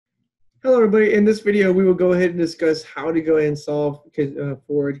Hello, everybody. In this video, we will go ahead and discuss how to go ahead and solve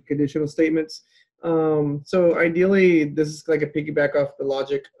for conditional statements. So ideally, this is like a piggyback off the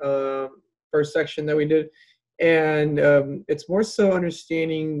logic first section that we did. And it's more so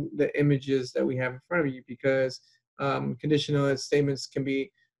understanding the images that we have in front of you because conditional statements can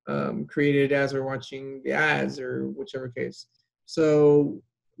be created as we're watching the ads or whichever case. So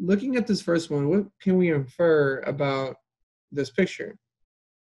looking at this first one, what can we infer about this picture?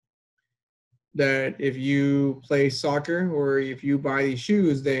 That if you play soccer or if you buy these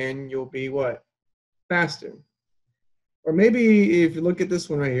shoes, then you'll be what? Faster. Or maybe if you look at this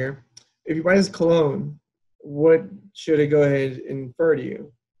one right here, if you buy this cologne, what should it go ahead and infer to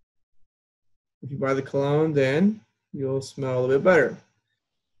you? If you buy the cologne, then you'll smell a little bit better.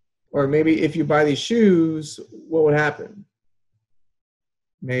 Or maybe if you buy these shoes, what would happen?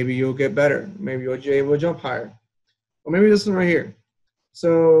 Maybe you'll get better. Maybe you'll be able to jump higher. Or maybe this one right here.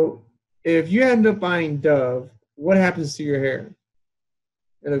 So if you end up buying Dove, what happens to your hair?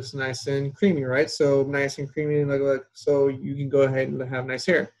 It looks nice and creamy, right? So nice and creamy, so you can go ahead and have nice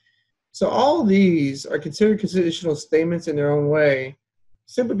hair. So all of these are considered conditional statements in their own way,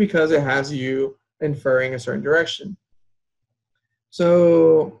 simply because it has you inferring a certain direction.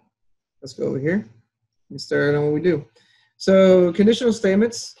 So let's go over here and start on what we do. So conditional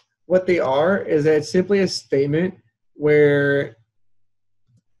statements, what they are is that it's simply a statement where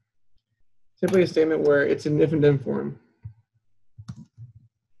it's in if and then form.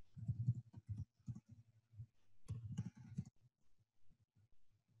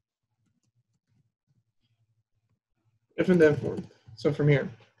 If and then form. So from here.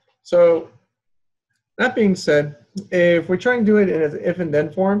 So that being said, if we're trying to do it in an if and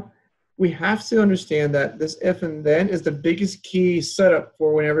then form, we have to understand that this if and then is the biggest key setup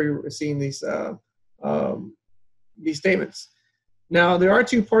for whenever you're seeing these statements. Now there are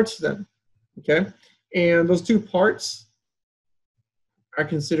two parts to them, okay, and those two parts are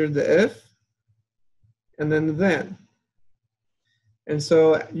considered the if and then the then. And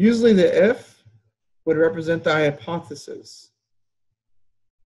so usually the if would represent the hypothesis,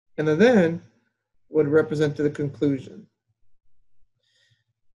 and the then would represent the conclusion.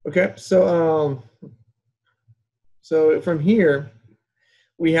 Okay, so from here,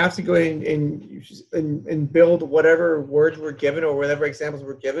 we have to go ahead and build whatever words were given or whatever examples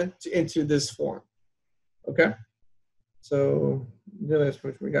were given into this form. Okay, so that's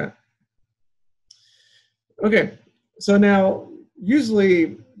what we got. Okay, so now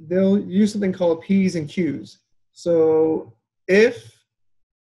usually they'll use something called P's and Q's. So if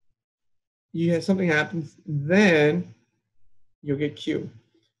you have something happens, then you'll get Q.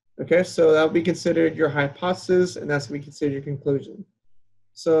 Okay, so that'll be considered your hypothesis, and that's what we consider your conclusion.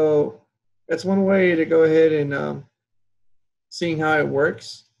 So that's one way to go ahead and seeing how it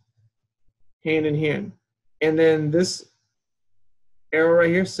works hand in hand. And then this arrow right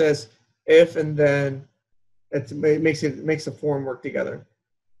here says if and then. It makes the form work together.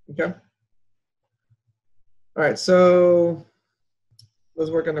 Okay. All right, so let's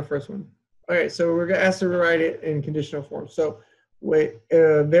work on the first one. All right, so we're gonna ask to write it in conditional form. So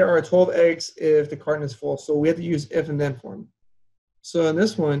there are 12 eggs if the carton is full. So we have to use if and then form. So in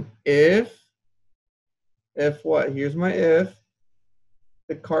this one, if what? Here's my if.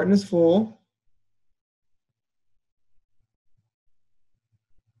 The carton is full.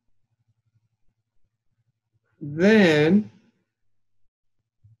 Then,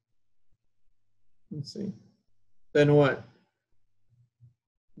 let's see. Then what?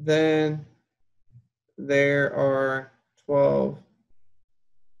 Then there are 12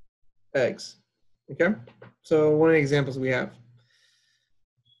 eggs. Okay, so one of the examples we have.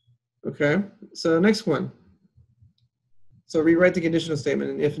 Okay, so next one. So rewrite the conditional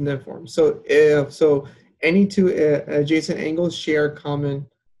statement in if and then form. So any two adjacent angles share a common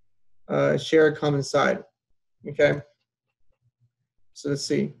side. Okay, so let's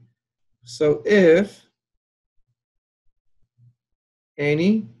see. So if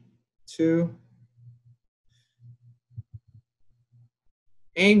any two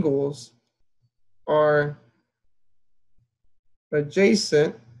angles are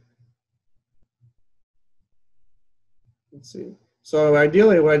adjacent, let's see. So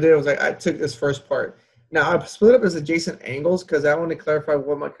ideally what I did was I took this first part. Now I split up as adjacent angles because I want to clarify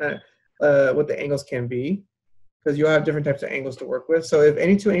what my what the angles can be, because you'll have different types of angles to work with. So if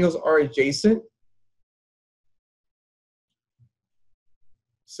any two angles are adjacent,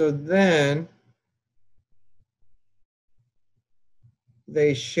 so then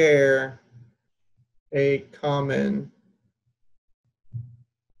they share a common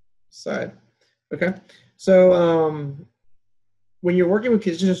side. Okay, so when you're working with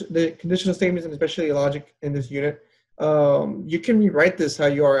the conditional statements and especially logic in this unit, you can rewrite this how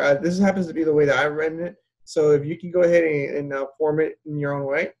you are. This happens to be the way that I've written it. So if you can go ahead and form it in your own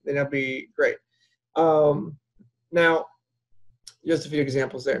way, then that'd be great. Now, just a few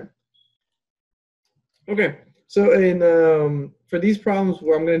examples there. Okay, so for these problems,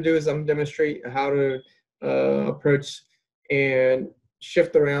 what I'm going to do is I'm going to demonstrate how to approach and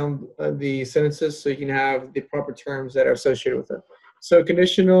shift around the sentences so you can have the proper terms that are associated with it. So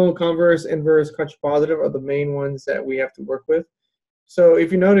conditional, converse, inverse, contrapositive are the main ones that we have to work with. So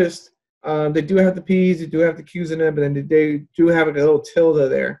if you noticed, they do have the P's, they do have the Q's in it, but then they do have a little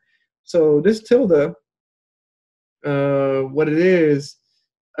tilde there. So this tilde, what it is,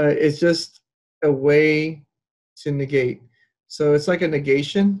 it's just a way to negate. So it's like a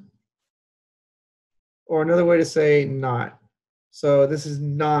negation, or another way to say not. So this is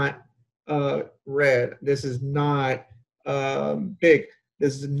not red. This is not big.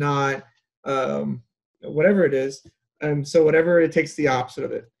 This is not whatever it is. So whatever, it takes the opposite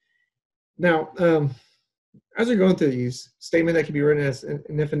of it. Now, as we're going through these, statement that can be written as an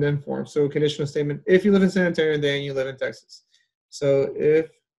if and then form. So conditional statement, if you live in San Antonio, then you live in Texas. So if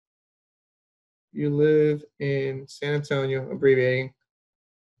you live in San Antonio, abbreviating,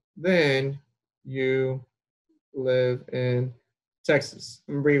 then you live in Texas.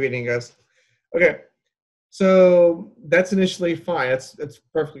 I'm abbreviating, guys. Okay, so that's initially fine. That's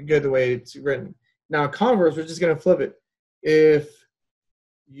perfectly good the way it's written. Now, converse, we're just going to flip it. If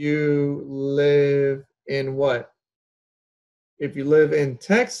you live in what? If you live in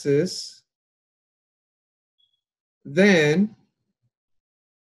Texas, then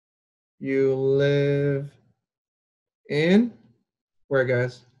you live in where,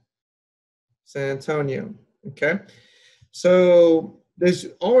 guys? San Antonio. Okay. So this,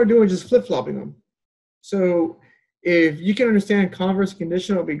 all we're doing is just flip-flopping them. So if you can understand converse and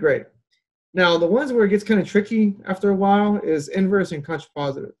conditional, it'll be great. Now, the ones where it gets kind of tricky after a while is inverse and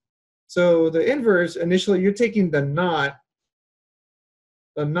contrapositive. So the inverse, initially, you're taking the not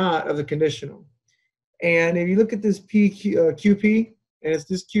of the conditional. And if you look at this QP, and it's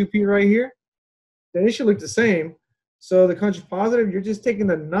this QP right here, then it should look the same. So the contrapositive, you're just taking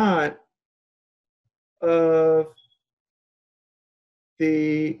the not of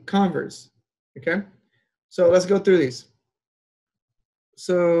the converse. Okay? So let's go through these.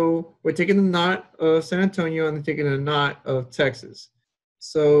 So we're taking the not of San Antonio and taking the not of Texas.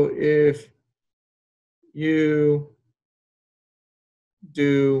 So if you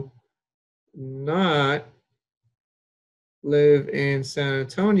do not live in San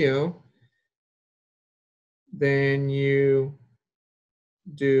Antonio, then you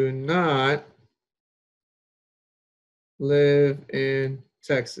do not live in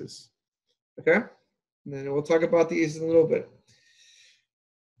Texas. Okay? And then we'll talk about these in a little bit.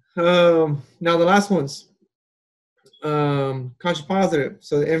 Now the last ones. Contrapositive.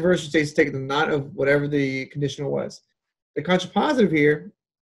 So the inverse should take the not of whatever the conditional was. The contrapositive here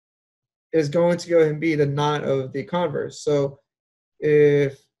is going to go ahead and be the not of the converse. So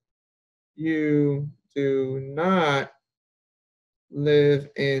if you do not live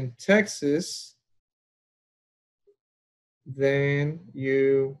in Texas, then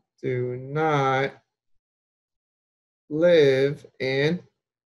you do not live in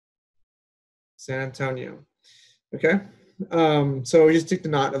San Antonio. Okay, so we just take the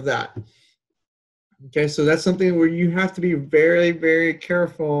not of that. Okay, so that's something where you have to be very, very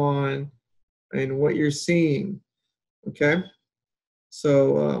careful on and what you're seeing. Okay,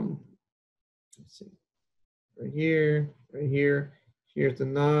 so let's see, right here, here's the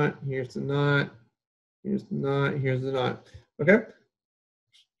not, here's the not, here's the not, here's the not. Okay,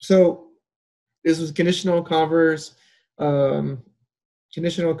 so this was conditional, converse, inverse,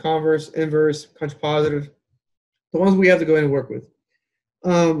 contrapositive. The ones we have to go in and work with.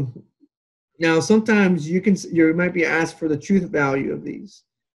 Now, sometimes you might be asked for the truth value of these.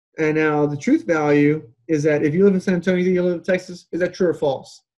 And now the truth value is that if you live in San Antonio, you live in Texas, is that true or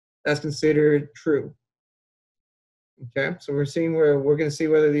false? That's considered true. Okay, so we're going to see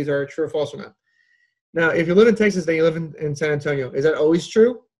whether these are true or false or not. Now, if you live in Texas, then you live in San Antonio. Is that always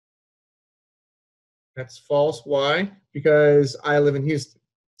true? That's false. Why? Because I live in Houston.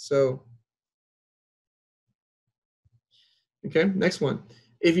 So, okay, next one.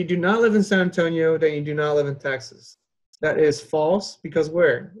 If you do not live in San Antonio, then you do not live in Texas. That is false because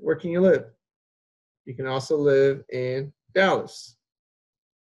where? Where can you live? You can also live in Dallas.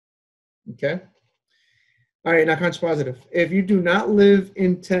 Okay. All right, now contrapositive. If you do not live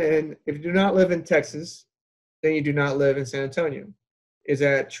in Texas, then you do not live in San Antonio. Is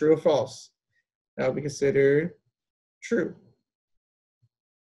that true or false? That would be considered true.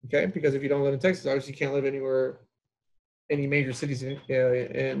 Okay, because if you don't live in Texas, obviously you can't live anywhere, any major cities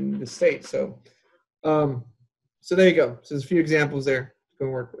in the state. Um, so there you go. So there's a few examples there to go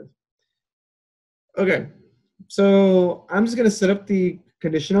work with. Okay, so I'm just going to set up the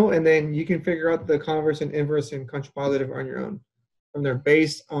conditional, and then you can figure out the converse and inverse and contrapositive on your own from there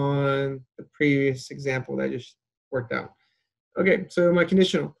based on the previous example that I just worked out. Okay, so my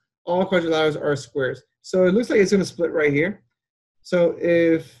conditional, all quadrilaterals are squares. So it looks like it's going to split right here. So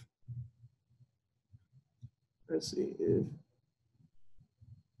if, let's see,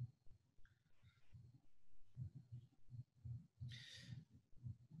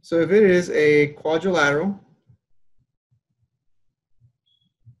 so if it is a quadrilateral,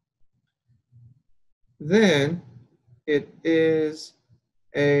 then it is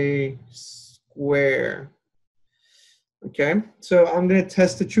a square. Okay, so I'm going to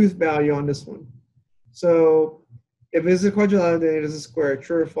test the truth value on this one. So if it's a quadrilateral, then it is a square.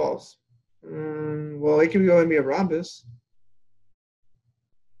 True or false? Well, it can go and be a rhombus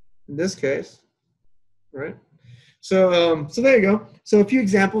in this case, right? So there you go. So a few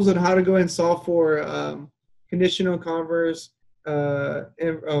examples on how to go and solve for conditional, converse,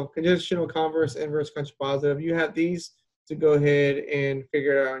 conditional, converse, inverse, contrapositive. You have these to go ahead and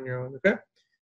figure it out on your own. Okay.